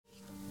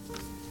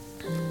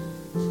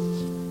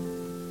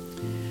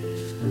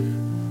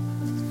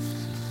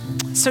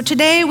So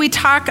today we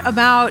talk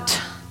about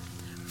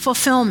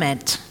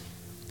fulfillment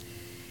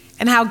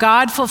and how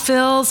God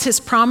fulfills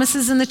his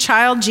promises in the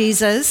child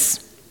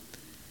Jesus,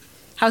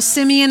 how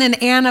Simeon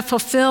and Anna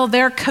fulfill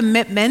their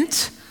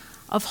commitment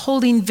of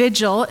holding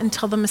vigil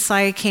until the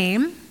Messiah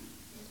came.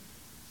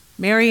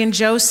 Mary and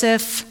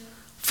Joseph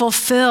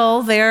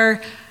fulfill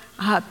their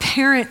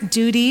parent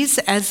duties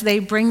as they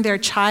bring their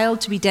child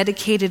to be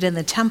dedicated in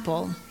the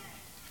temple.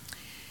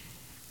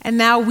 And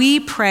now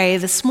we pray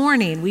this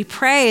morning. We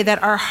pray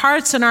that our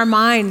hearts and our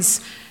minds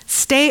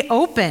stay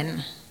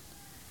open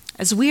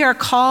as we are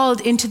called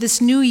into this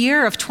new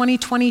year of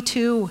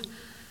 2022.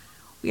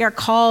 We are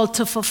called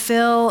to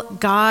fulfill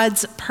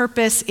God's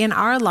purpose in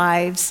our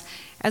lives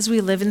as we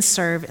live and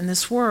serve in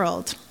this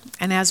world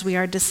and as we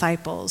are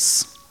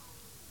disciples.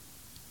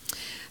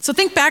 So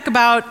think back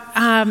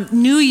about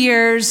New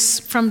Year's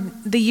from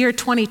the year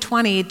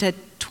 2020 to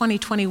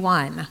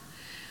 2021.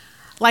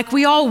 Like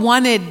we all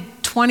wanted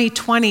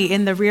 2020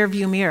 in the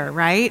rearview mirror,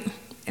 right?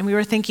 And we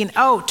were thinking,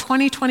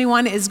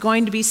 2021 is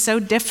going to be so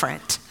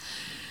different.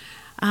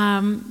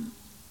 In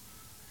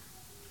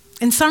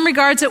some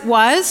regards it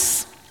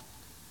was.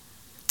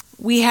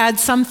 We had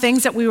some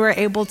things that we were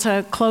able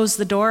to close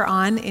the door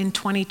on in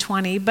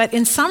 2020, but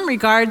in some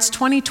regards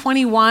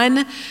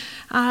 2021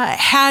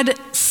 had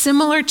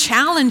similar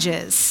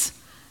challenges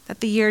that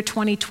the year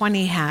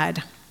 2020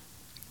 had.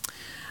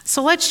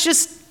 So let's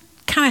just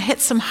kind of hit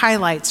some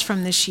highlights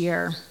from this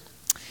year.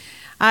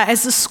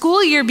 As the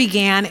school year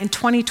began in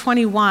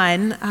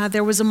 2021,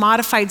 there was a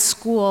modified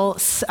school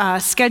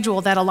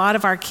schedule that a lot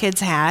of our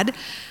kids had,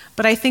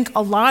 but I think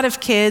a lot of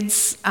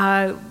kids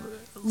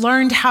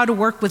learned how to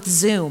work with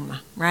Zoom,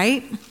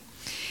 right?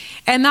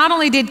 And not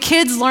only did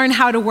kids learn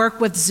how to work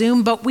with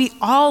Zoom, but we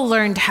all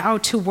learned how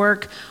to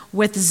work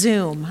with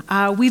Zoom.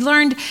 We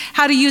learned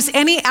how to use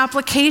any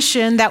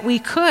application that we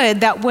could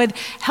that would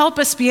help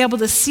us be able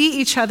to see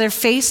each other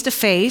face to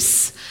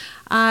face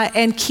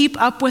and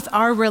keep up with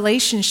our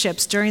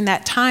relationships during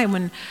that time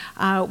when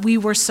we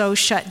were so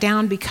shut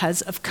down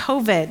because of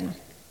COVID.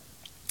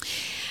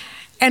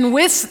 And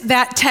with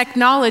that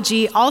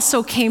technology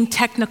also came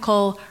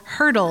technical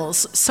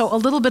hurdles. So a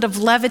little bit of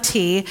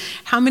levity.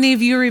 How many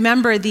of you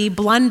remember the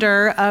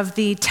blunder of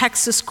the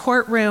Texas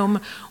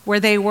courtroom where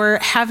they were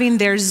having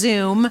their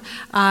Zoom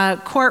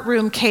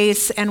courtroom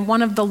case and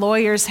one of the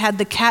lawyers had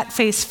the cat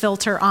face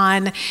filter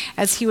on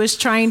as he was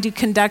trying to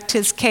conduct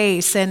his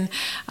case, and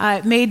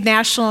it made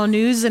national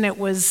news, and it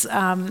was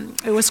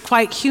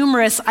quite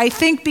humorous, I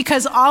think,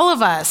 because all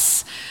of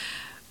us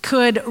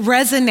could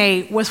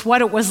resonate with what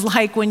it was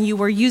like when you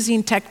were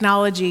using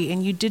technology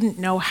and you didn't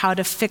know how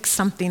to fix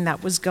something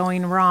that was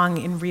going wrong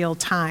in real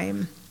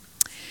time.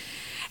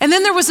 And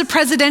then there was a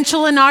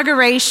presidential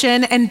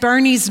inauguration and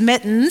Bernie's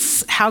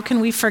mittens. How can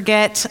we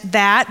forget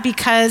that?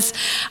 Because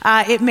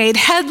it made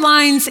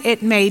headlines,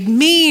 it made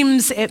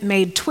memes, it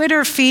made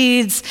Twitter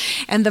feeds,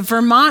 and the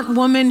Vermont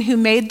woman who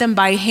made them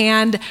by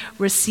hand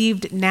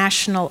received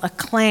national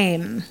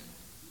acclaim.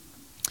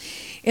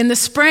 In the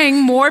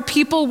spring, more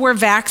people were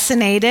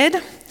vaccinated,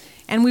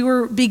 and we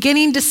were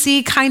beginning to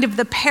see kind of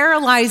the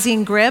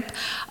paralyzing grip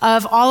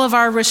of all of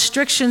our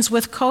restrictions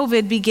with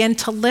COVID begin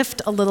to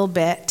lift a little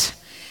bit.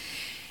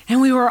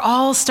 And we were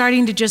all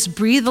starting to just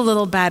breathe a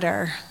little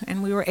better,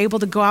 and we were able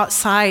to go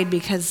outside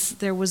because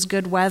there was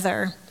good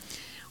weather.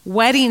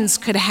 Weddings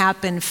could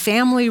happen,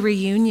 family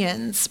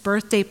reunions,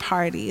 birthday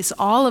parties,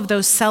 all of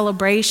those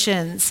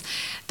celebrations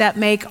that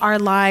make our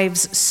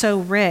lives so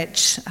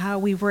rich,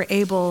 we were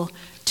able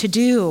to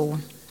do.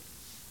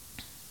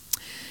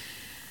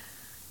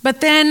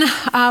 But then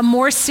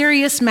more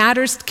serious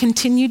matters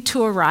continued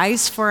to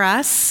arise for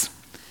us.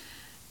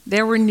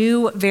 There were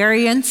new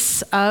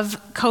variants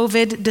of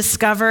COVID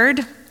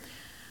discovered.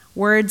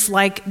 Words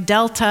like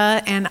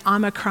Delta and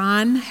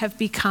Omicron have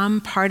become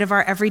part of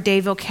our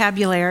everyday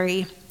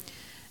vocabulary.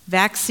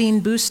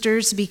 Vaccine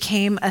boosters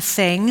became a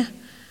thing.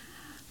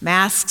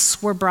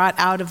 Masks were brought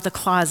out of the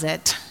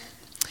closet.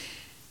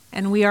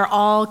 And we are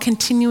all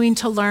continuing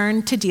to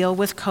learn to deal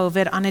with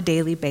COVID on a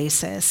daily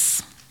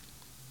basis.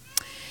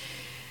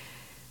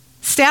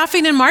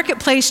 Staffing and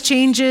marketplace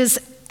changes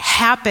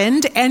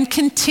happened and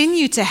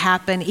continue to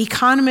happen.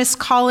 Economists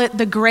call it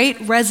the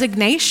Great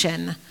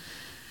Resignation.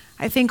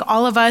 I think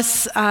all of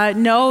us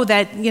know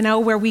that,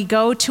 where we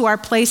go to our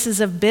places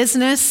of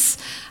business,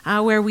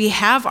 where we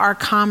have our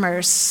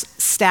commerce,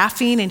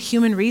 staffing and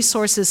human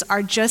resources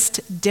are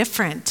just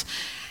different.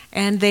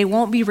 And they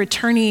won't be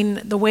returning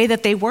the way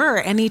that they were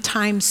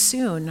anytime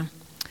soon.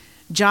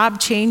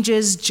 Job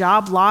changes,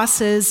 job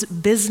losses,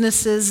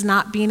 businesses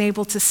not being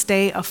able to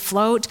stay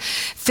afloat.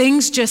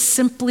 Things just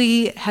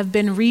simply have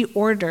been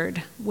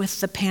reordered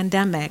with the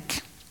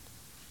pandemic.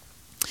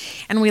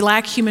 And we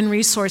lack human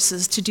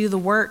resources to do the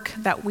work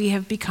that we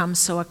have become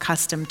so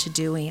accustomed to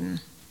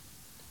doing.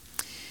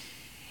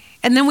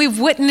 And then we've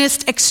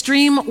witnessed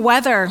extreme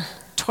weather,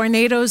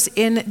 tornadoes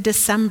in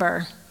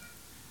December.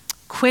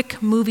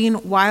 Quick-moving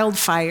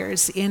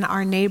wildfires in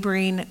our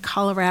neighboring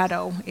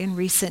Colorado in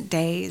recent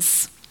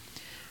days.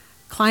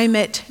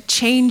 Climate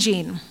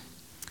changing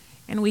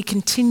and we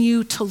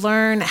continue to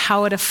learn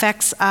how it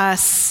affects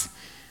us,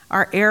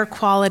 our air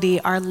quality,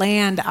 our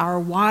land, our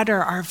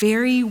water, our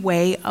very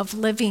way of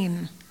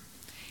living.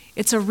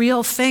 It's a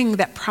real thing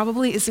that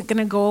probably isn't going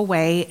to go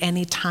away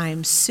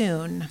anytime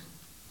soon.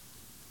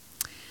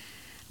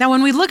 Now,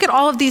 when we look at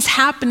all of these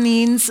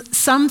happenings,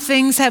 some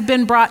things have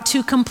been brought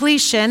to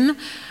completion,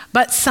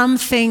 but some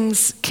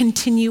things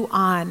continue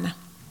on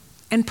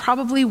and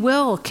probably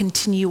will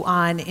continue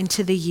on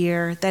into the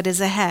year that is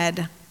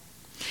ahead.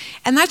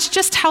 And that's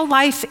just how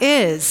life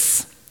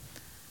is.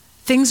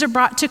 Things are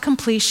brought to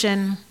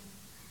completion,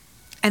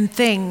 and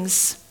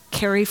things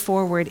carry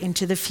forward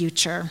into the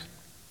future.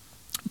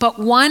 But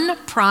one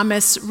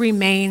promise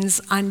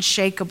remains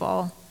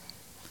unshakable.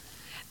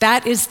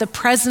 That is the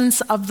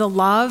presence of the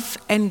love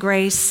and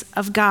grace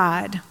of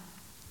God.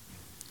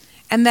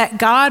 And that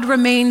God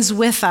remains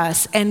with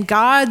us, and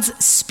God's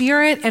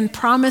Spirit and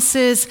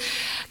promises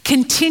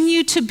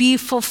continue to be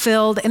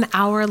fulfilled in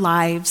our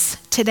lives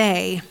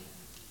today.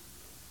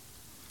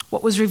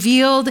 What was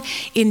revealed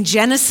in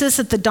Genesis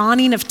at the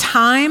dawning of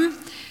time,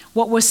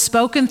 what was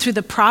spoken through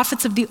the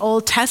prophets of the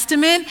Old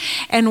Testament,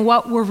 and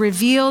what were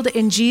revealed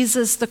in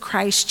Jesus, the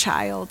Christ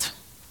child,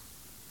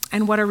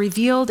 and what are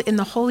revealed in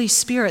the Holy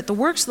Spirit, the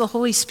works of the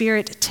Holy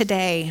Spirit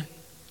today.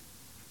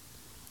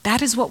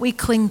 That is what we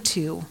cling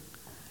to,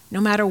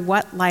 no matter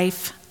what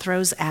life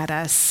throws at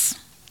us.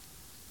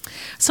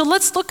 So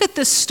let's look at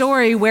this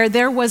story where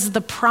there was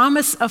the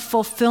promise of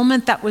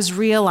fulfillment that was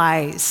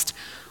realized.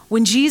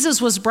 When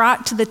Jesus was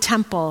brought to the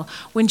temple,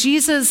 when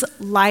Jesus'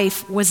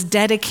 life was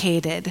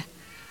dedicated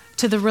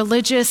to the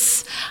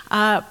religious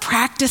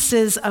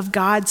practices of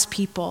God's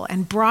people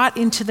and brought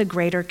into the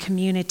greater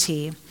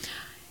community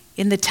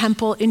in the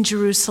temple in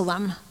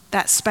Jerusalem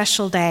that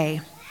special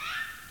day.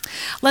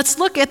 Let's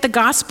look at the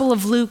Gospel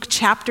of Luke,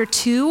 chapter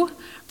 2,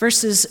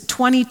 verses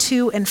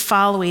 22 and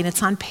following.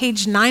 It's on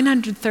page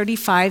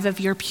 935 of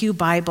your Pew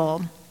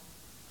Bible.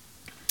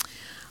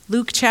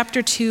 Luke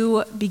chapter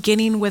 2,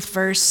 beginning with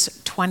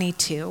verse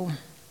 22.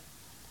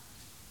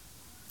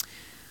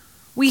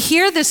 We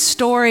hear this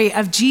story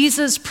of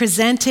Jesus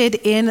presented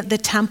in the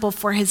temple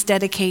for his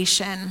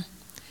dedication.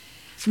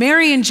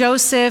 Mary and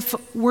Joseph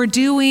were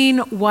doing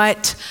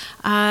what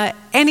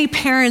any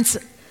parents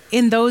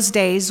in those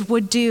days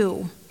would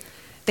do.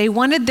 They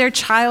wanted their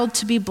child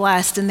to be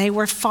blessed, and they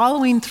were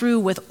following through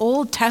with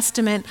Old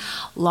Testament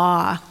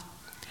law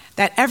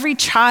that every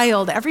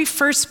child, every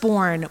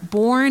firstborn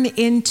born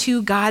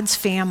into God's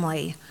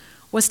family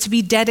was to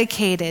be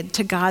dedicated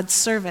to God's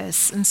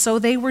service. And so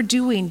they were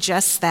doing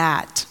just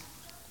that.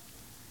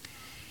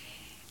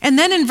 And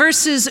then in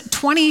verses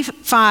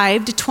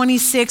 25 to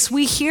 26,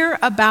 we hear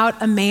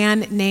about a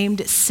man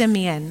named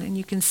Simeon. And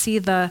you can see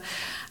the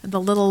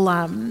little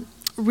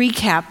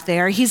recap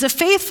there. He's a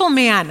faithful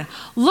man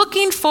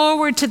looking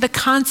forward to the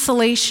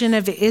consolation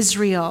of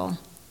Israel.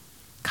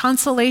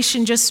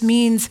 Consolation just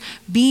means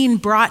being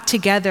brought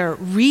together,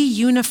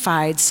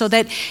 reunified, so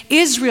that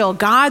Israel,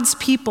 God's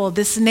people,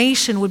 this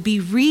nation would be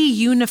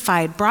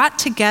reunified, brought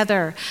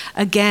together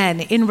again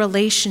in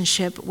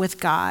relationship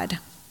with God.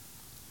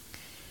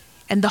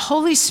 And the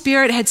Holy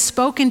Spirit had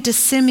spoken to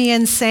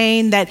Simeon,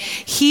 saying that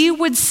he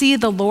would see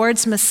the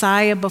Lord's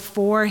Messiah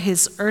before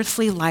his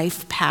earthly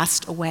life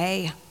passed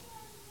away.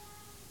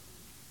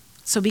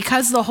 So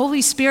because the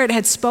Holy Spirit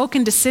had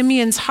spoken to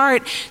Simeon's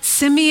heart,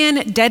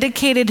 Simeon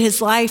dedicated his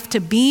life to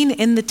being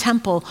in the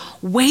temple,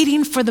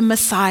 waiting for the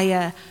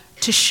Messiah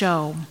to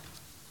show,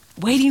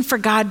 waiting for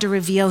God to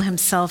reveal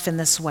himself in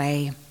this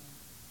way.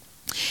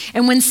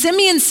 And when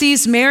Simeon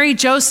sees Mary,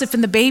 Joseph,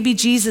 and the baby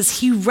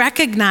Jesus, he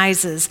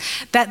recognizes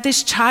that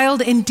this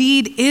child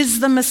indeed is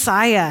the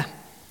Messiah,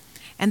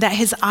 and that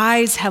his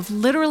eyes have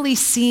literally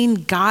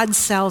seen God's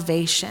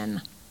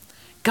salvation,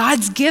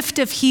 God's gift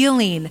of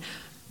healing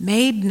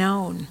made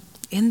known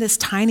in this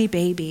tiny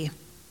baby.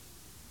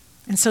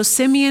 And so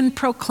Simeon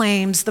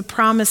proclaims the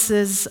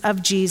promises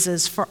of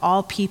Jesus for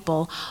all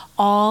people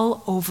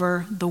all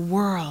over the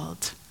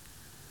world.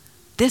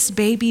 This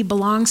baby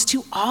belongs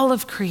to all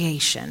of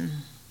creation.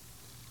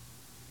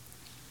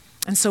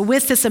 And so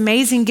with this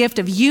amazing gift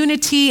of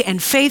unity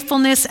and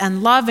faithfulness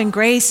and love and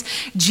grace,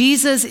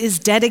 Jesus is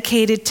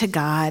dedicated to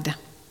God.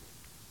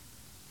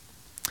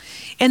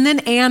 And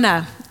then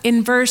Anna,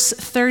 in verse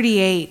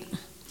 38,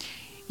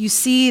 you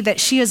see that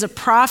she is a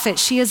prophet.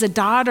 She is a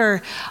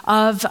daughter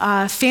of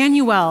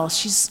Phanuel.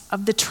 She's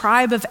of the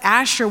tribe of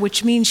Asher,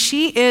 which means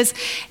she is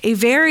a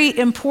very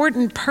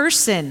important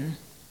person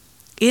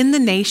in the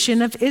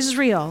nation of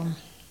Israel.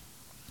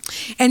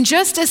 And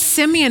just as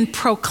Simeon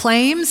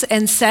proclaims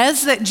and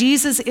says that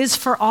Jesus is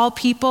for all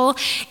people,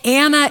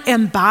 Anna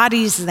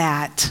embodies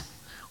that.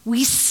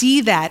 We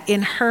see that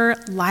in her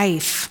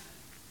life.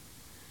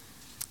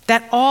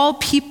 That all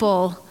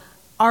people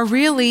are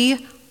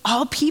really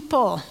all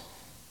people.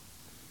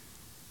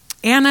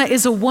 Anna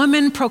is a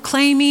woman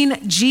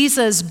proclaiming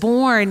Jesus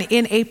born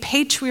in a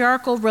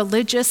patriarchal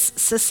religious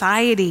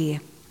society.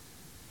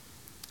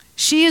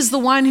 She is the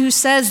one who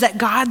says that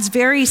God's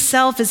very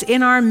self is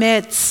in our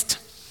midst,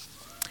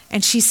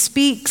 and she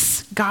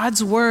speaks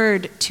God's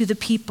word to the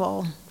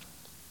people.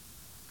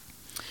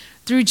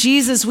 Through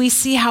Jesus, we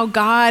see how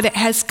God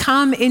has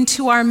come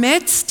into our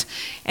midst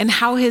and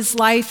how his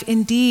life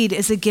indeed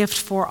is a gift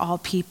for all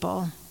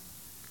people.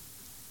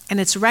 And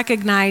it's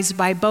recognized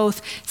by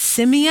both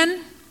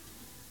Simeon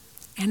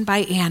and by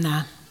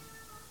Anna.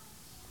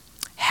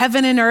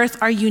 Heaven and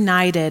earth are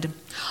united.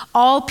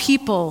 All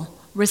people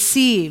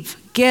receive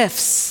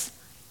gifts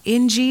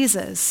in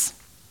Jesus.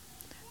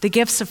 The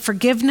gifts of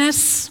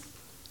forgiveness,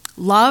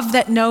 love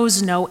that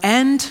knows no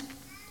end,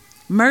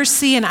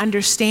 mercy and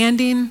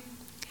understanding,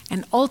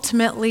 and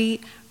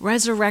ultimately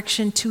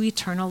resurrection to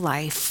eternal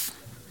life.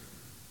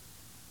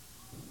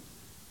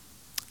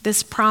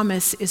 This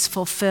promise is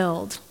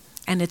fulfilled,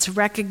 and it's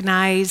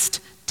recognized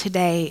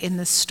today in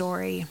this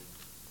story.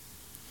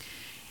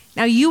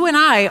 Now, you and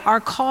I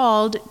are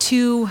called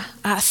to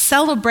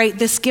celebrate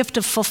this gift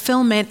of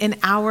fulfillment in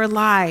our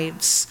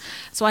lives.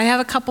 So I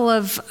have a couple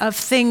of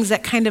things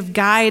that kind of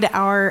guide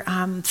our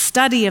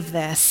study of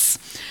this.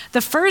 The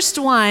first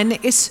one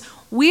is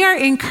we are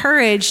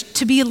encouraged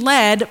to be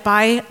led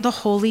by the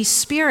Holy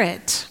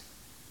Spirit.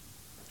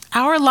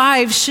 Our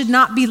lives should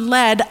not be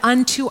led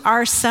unto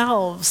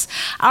ourselves.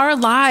 Our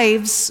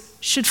lives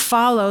should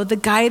follow the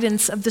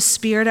guidance of the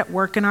Spirit at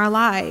work in our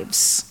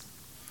lives.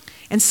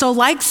 And so,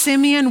 like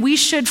Simeon, we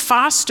should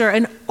foster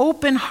an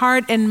open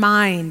heart and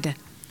mind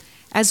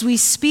as we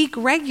speak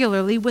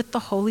regularly with the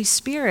Holy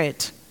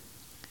Spirit.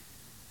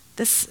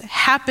 This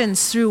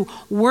happens through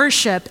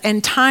worship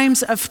and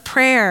times of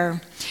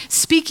prayer,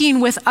 speaking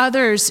with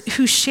others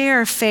who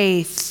share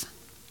faith.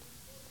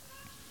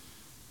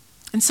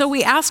 And so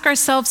we ask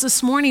ourselves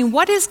this morning,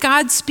 what is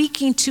God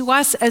speaking to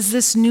us as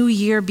this new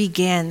year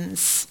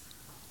begins?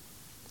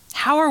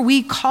 How are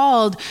we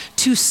called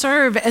to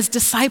serve as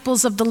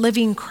disciples of the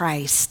living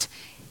Christ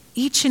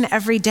each and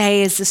every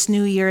day as this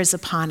new year is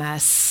upon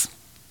us?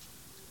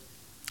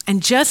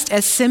 And just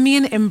as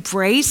Simeon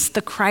embraced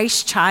the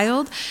Christ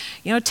child,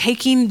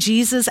 taking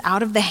Jesus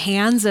out of the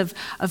hands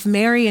of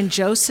Mary and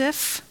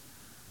Joseph,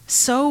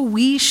 so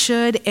we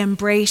should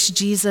embrace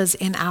Jesus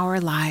in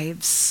our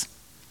lives.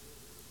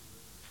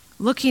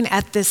 Looking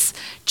at this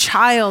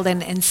child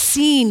and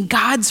seeing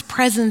God's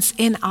presence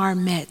in our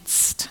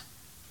midst.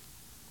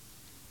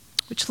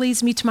 Which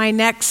leads me to my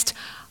next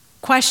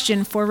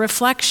question for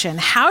reflection.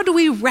 How do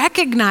we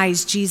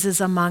recognize Jesus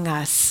among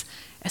us,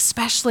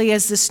 especially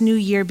as this new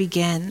year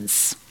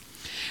begins?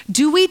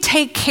 Do we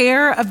take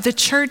care of the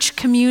church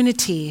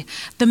community,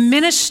 the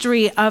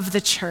ministry of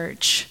the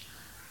church,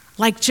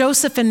 like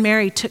Joseph and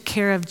Mary took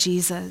care of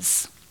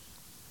Jesus?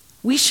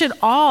 We should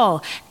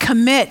all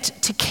commit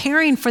to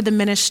caring for the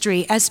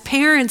ministry as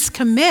parents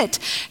commit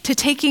to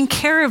taking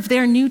care of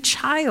their new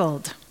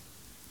child.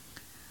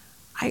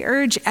 I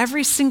urge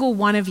every single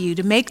one of you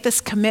to make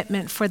this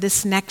commitment for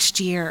this next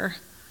year.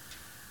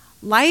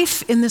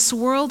 Life in this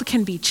world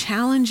can be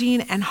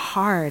challenging and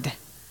hard,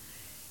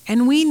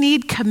 and we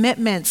need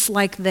commitments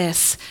like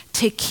this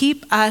to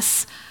keep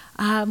us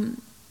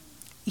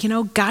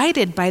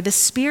guided by the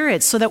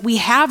Spirit so that we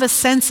have a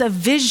sense of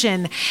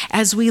vision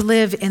as we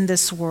live in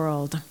this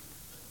world.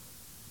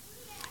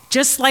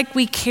 Just like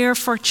we care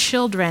for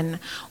children,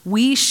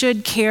 we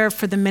should care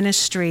for the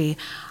ministry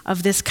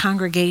of this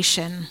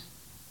congregation.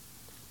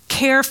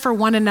 Care for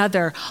one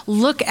another,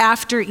 look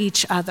after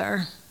each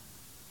other.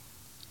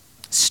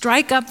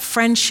 Strike up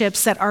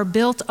friendships that are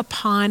built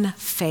upon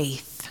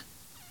faith.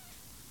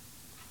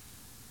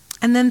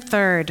 And then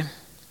third,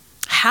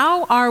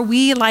 how are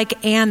we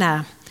like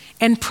Anna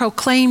and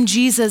proclaim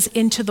Jesus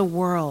into the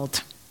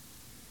world?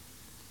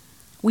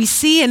 We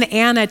see in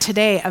Anna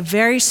today a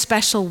very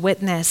special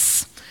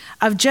witness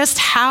of just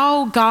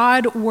how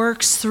God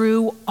works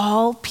through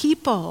all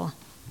people.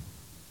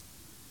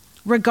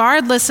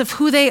 Regardless of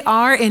who they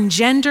are in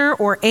gender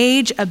or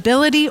age,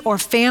 ability or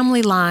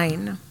family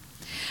line.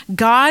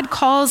 God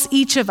calls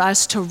each of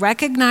us to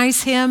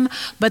recognize him,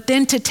 but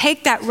then to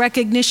take that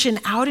recognition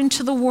out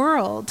into the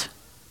world.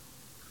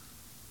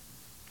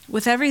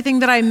 With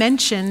everything that I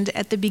mentioned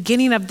at the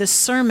beginning of this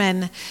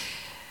sermon,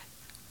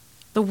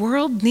 the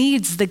world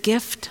needs the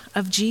gift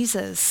of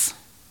Jesus.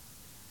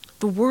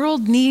 The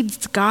world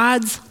needs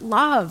God's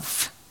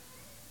love.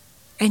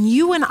 And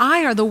you and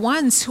I are the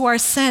ones who are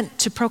sent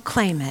to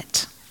proclaim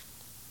it.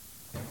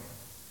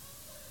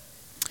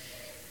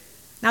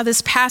 Now,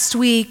 this past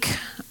week,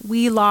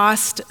 we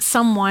lost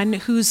someone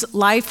whose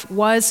life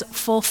was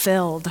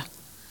fulfilled.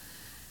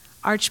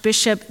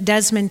 Archbishop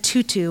Desmond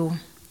Tutu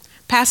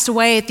passed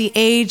away at the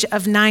age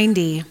of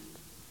 90.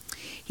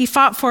 He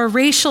fought for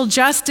racial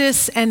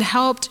justice and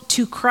helped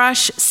to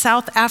crush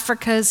South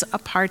Africa's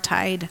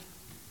apartheid.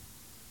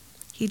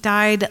 He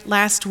died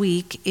last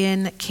week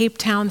in Cape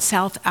Town,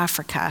 South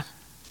Africa.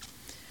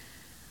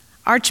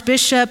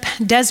 Archbishop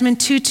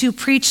Desmond Tutu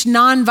preached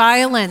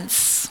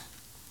nonviolence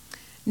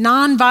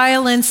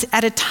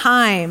at a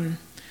time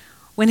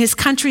when his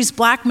country's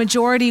black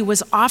majority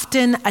was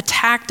often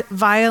attacked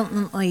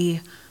violently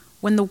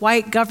when the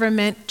white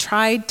government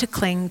tried to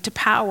cling to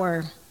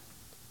power.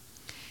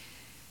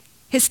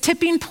 His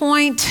tipping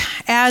point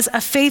as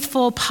a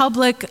faithful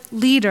public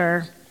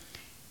leader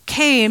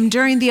came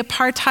during the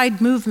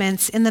apartheid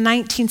movements in the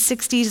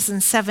 1960s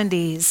and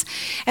 70s.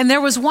 And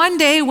there was one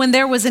day when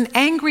there was an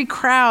angry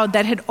crowd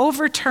that had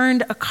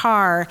overturned a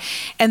car,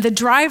 and the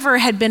driver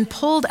had been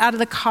pulled out of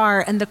the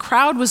car, and the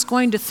crowd was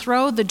going to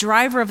throw the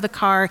driver of the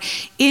car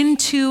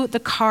into the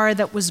car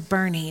that was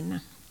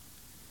burning.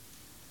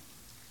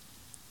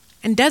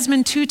 And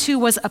Desmond Tutu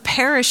was a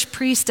parish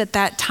priest at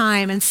that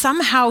time, and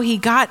somehow he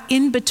got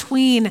in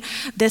between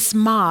this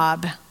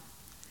mob,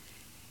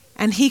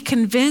 and he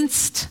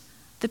convinced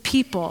the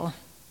people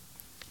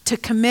to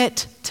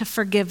commit to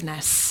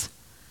forgiveness,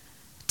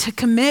 to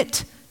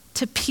commit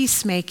to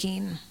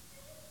peacemaking,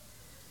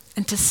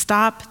 and to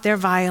stop their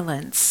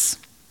violence.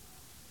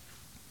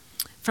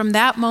 From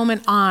that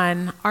moment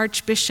on,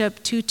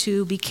 Archbishop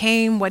Tutu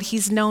became what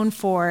he's known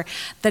for,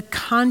 the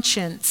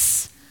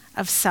conscience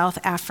of South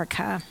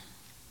Africa.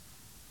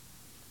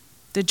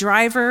 The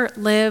driver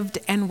lived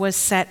and was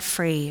set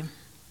free,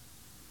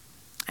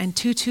 and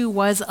Tutu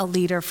was a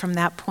leader from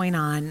that point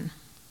on.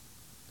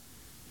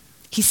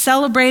 He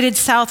celebrated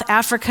South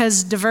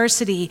Africa's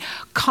diversity,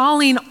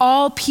 calling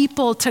all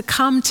people to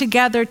come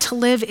together to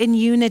live in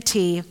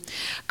unity,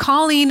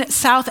 calling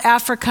South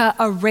Africa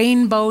a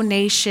rainbow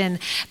nation,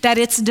 that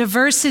its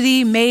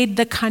diversity made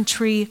the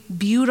country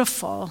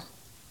beautiful.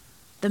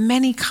 The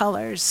many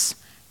colors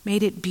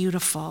made it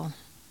beautiful.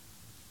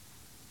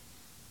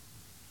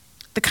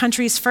 The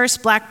country's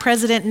first Black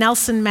president,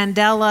 Nelson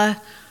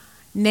Mandela,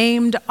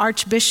 named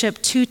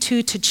Archbishop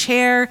Tutu to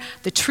chair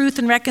the Truth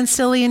and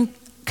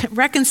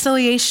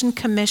Reconciliation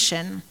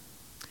Commission,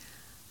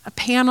 a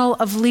panel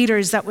of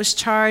leaders that was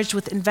charged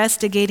with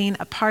investigating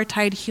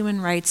apartheid human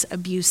rights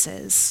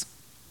abuses.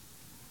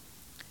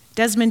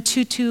 Desmond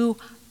Tutu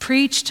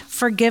preached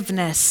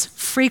forgiveness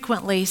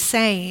frequently,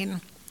 saying,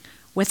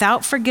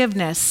 "Without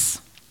forgiveness,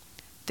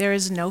 there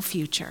is no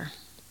future."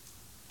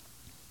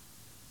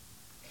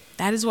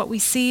 That is what we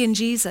see in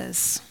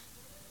Jesus.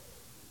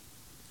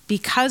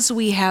 Because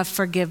we have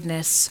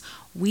forgiveness,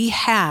 we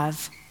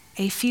have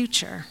a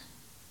future.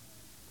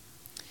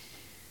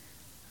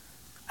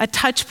 A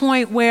touch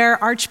point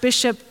where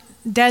Archbishop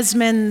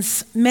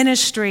Desmond's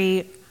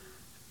ministry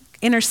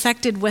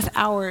intersected with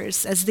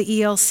ours as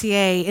the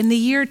ELCA. In the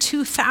year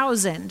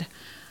 2000,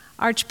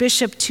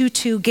 Archbishop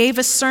Tutu gave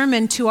a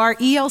sermon to our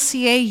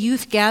ELCA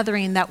youth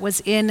gathering that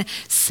was in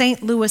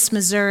St. Louis,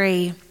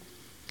 Missouri.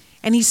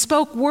 And he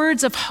spoke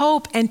words of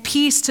hope and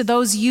peace to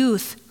those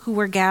youth who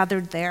were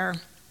gathered there.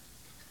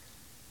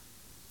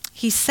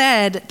 He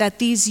said that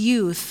these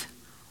youth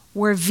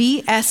were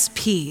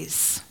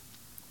VSPs,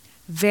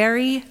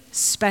 very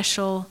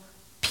special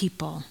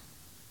people.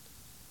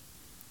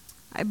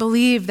 I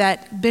believe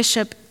that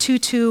Bishop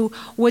Tutu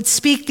would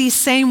speak these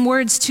same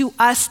words to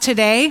us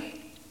today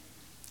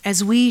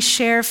as we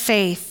share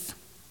faith.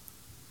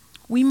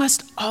 We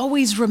must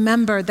always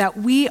remember that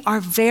we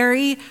are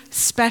very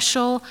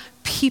special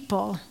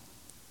people,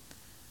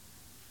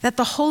 that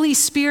the Holy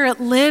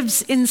Spirit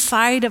lives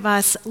inside of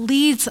us,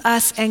 leads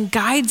us and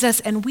guides us,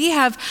 and we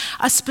have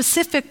a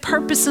specific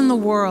purpose in the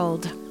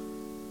world.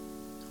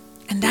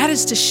 And that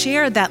is to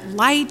share that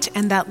light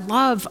and that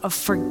love of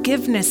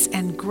forgiveness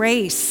and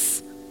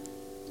grace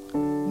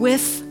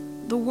with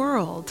the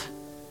world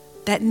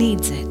that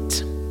needs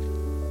it.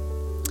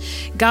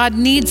 God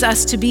needs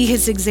us to be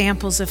his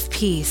examples of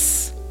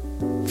peace,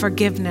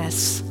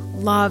 forgiveness,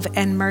 love,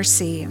 and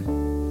mercy.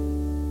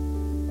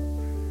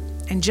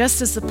 And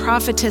just as the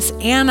prophetess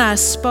Anna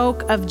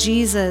spoke of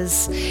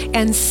Jesus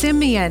and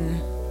Simeon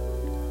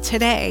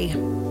today,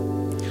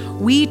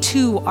 we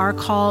too are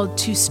called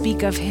to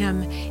speak of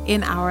him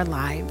in our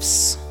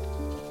lives.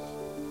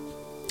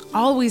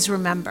 Always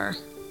remember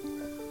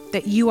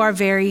that you are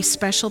very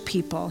special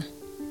people,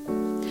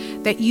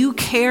 that you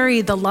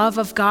carry the love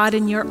of God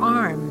in your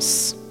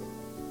arms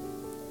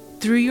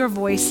through your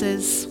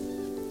voices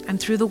and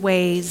through the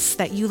ways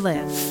that you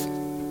live.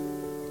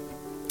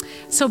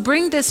 So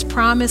bring this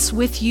promise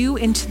with you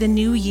into the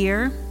new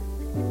year.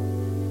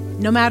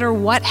 No matter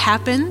what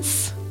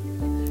happens,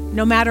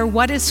 no matter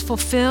what is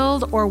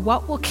fulfilled or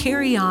what will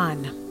carry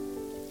on,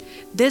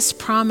 this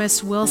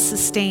promise will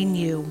sustain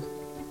you.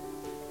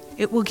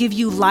 It will give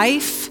you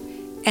life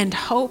and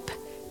hope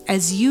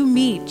as you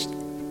meet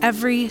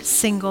every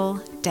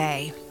single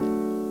day.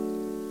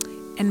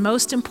 And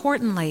most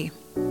importantly,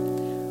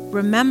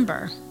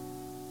 remember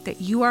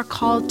that you are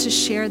called to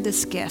share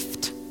this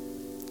gift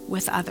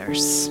with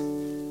others.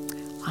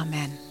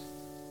 Amen.